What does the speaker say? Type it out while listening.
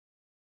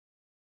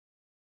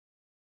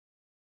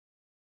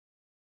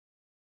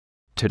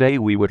Today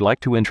we would like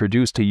to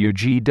introduce to you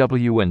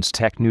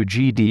Instek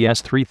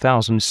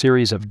GDS-3000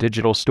 series of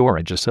digital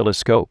storage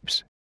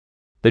oscilloscopes.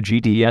 The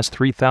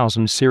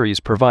GDS-3000 series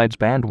provides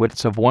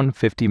bandwidths of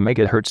 150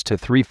 MHz to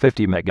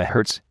 350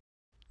 MHz,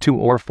 2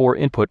 or 4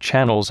 input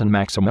channels and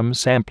maximum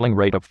sampling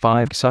rate of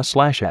 5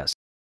 gs/s.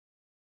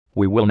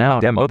 We will now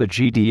demo the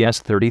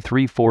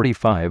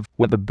GDS-3000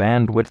 with a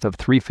bandwidth of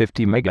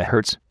 350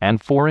 MHz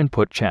and 4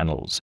 input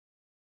channels.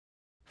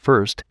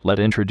 First,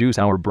 let's introduce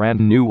our brand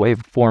new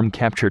waveform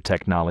capture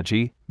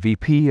technology,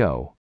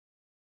 VPO.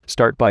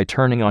 Start by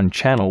turning on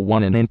channel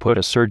 1 and input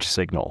a surge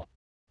signal.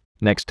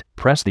 Next,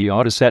 press the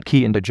auto set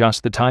key and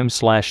adjust the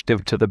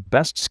time/div to the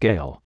best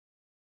scale.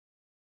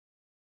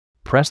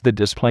 Press the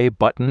display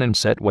button and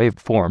set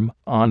waveform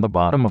on the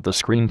bottom of the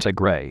screen to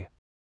gray.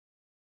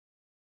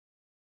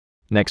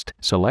 Next,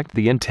 select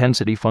the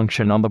intensity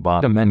function on the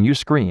bottom menu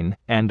screen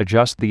and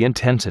adjust the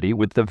intensity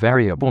with the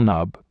variable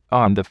knob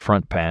on the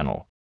front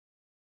panel.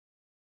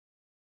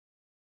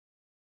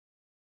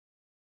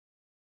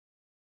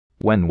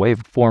 When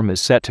waveform is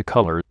set to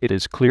color, it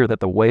is clear that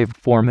the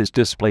waveform is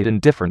displayed in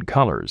different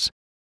colors.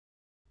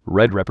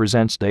 Red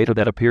represents data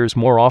that appears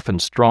more often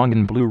strong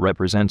and blue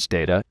represents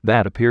data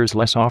that appears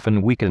less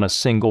often weak in a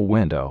single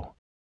window.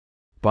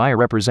 By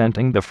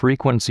representing the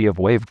frequency of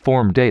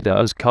waveform data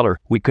as color,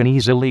 we can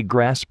easily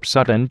grasp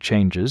sudden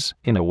changes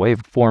in a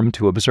waveform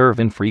to observe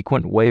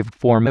infrequent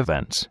waveform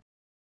events.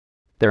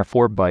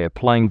 Therefore, by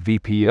applying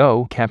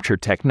VPO capture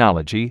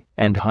technology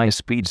and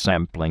high-speed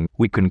sampling,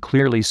 we can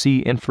clearly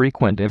see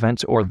infrequent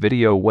events or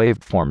video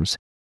waveforms.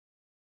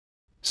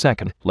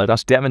 Second, let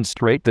us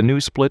demonstrate the new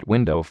split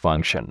window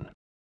function.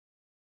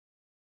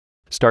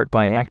 Start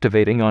by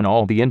activating on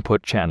all the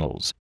input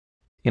channels.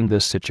 In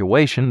this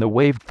situation, the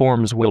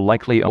waveforms will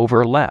likely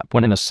overlap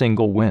when in a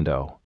single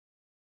window.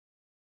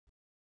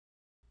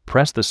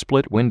 Press the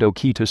split window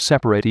key to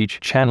separate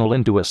each channel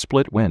into a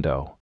split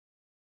window.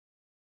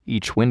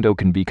 Each window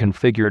can be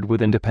configured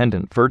with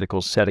independent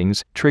vertical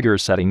settings, trigger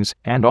settings,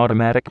 and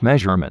automatic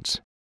measurements.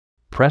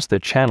 Press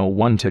the channel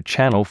 1 to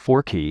channel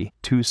 4 key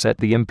to set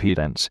the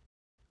impedance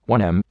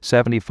 1 ohm,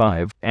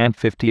 75, and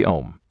 50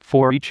 ohm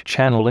for each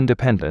channel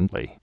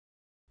independently.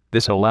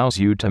 This allows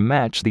you to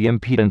match the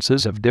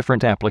impedances of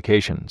different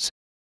applications.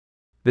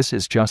 This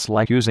is just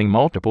like using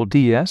multiple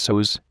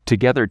DSOs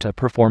together to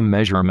perform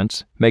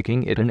measurements,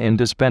 making it an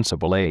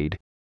indispensable aid.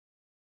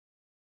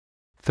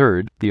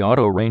 Third, the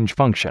auto range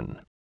function.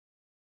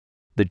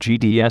 The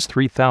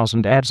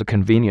GDS-3000 adds a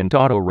convenient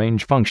auto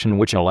range function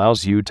which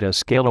allows you to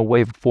scale a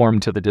waveform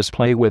to the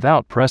display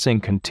without pressing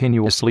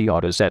continuously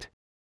auto set.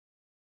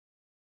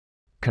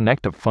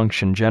 Connect a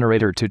function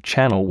generator to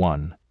channel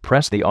 1.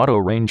 Press the auto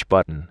range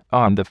button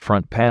on the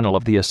front panel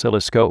of the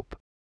oscilloscope.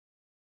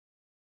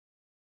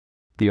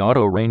 The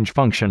auto range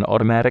function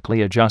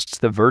automatically adjusts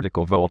the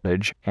vertical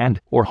voltage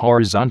and/or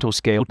horizontal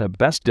scale to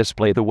best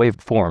display the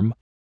waveform.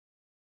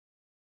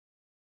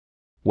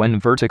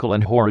 When vertical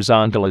and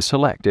horizontal is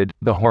selected,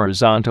 the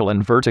horizontal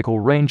and vertical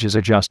range is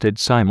adjusted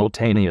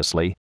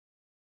simultaneously.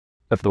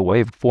 If the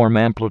waveform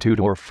amplitude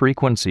or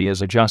frequency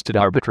is adjusted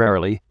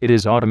arbitrarily, it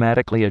is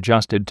automatically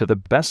adjusted to the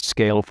best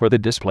scale for the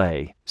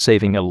display,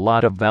 saving a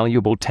lot of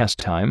valuable test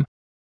time.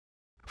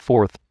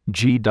 Fourth,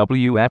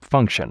 GWAP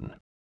function.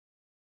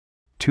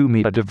 To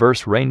meet a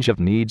diverse range of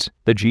needs,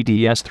 the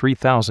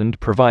GDS-3000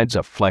 provides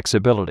a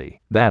flexibility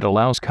that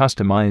allows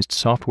customized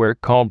software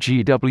called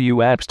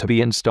GWAPs to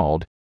be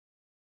installed.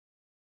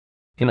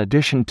 In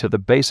addition to the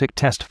basic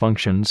test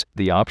functions,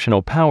 the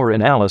optional power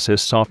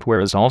analysis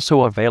software is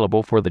also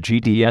available for the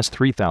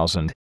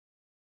GDS-3000.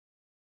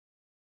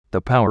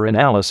 The power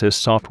analysis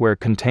software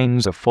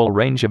contains a full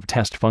range of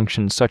test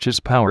functions such as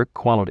power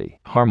quality,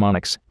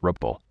 harmonics,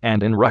 ripple,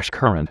 and inrush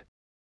current.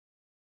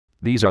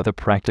 These are the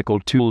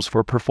practical tools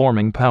for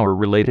performing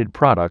power-related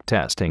product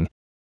testing.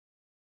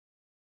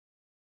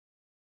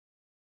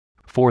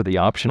 For the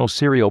optional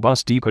serial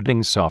bus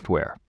decoding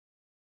software.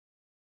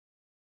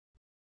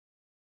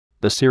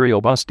 The serial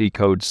bus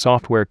decode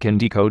software can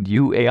decode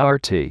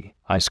UART,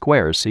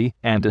 I2C,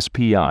 and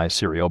SPI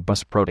serial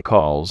bus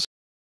protocols.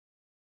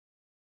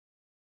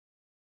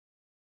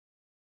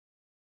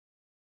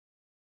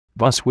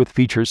 Bus with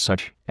features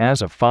such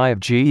as a 5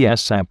 Gs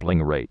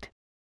sampling rate,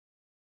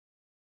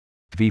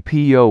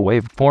 VPO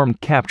waveform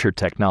capture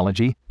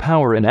technology,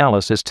 power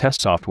analysis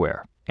test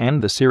software,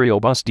 and the serial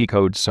bus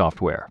decode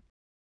software.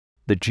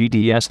 The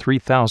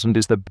GDS-3000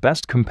 is the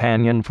best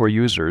companion for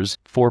users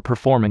for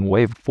performing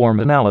waveform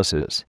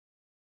analysis.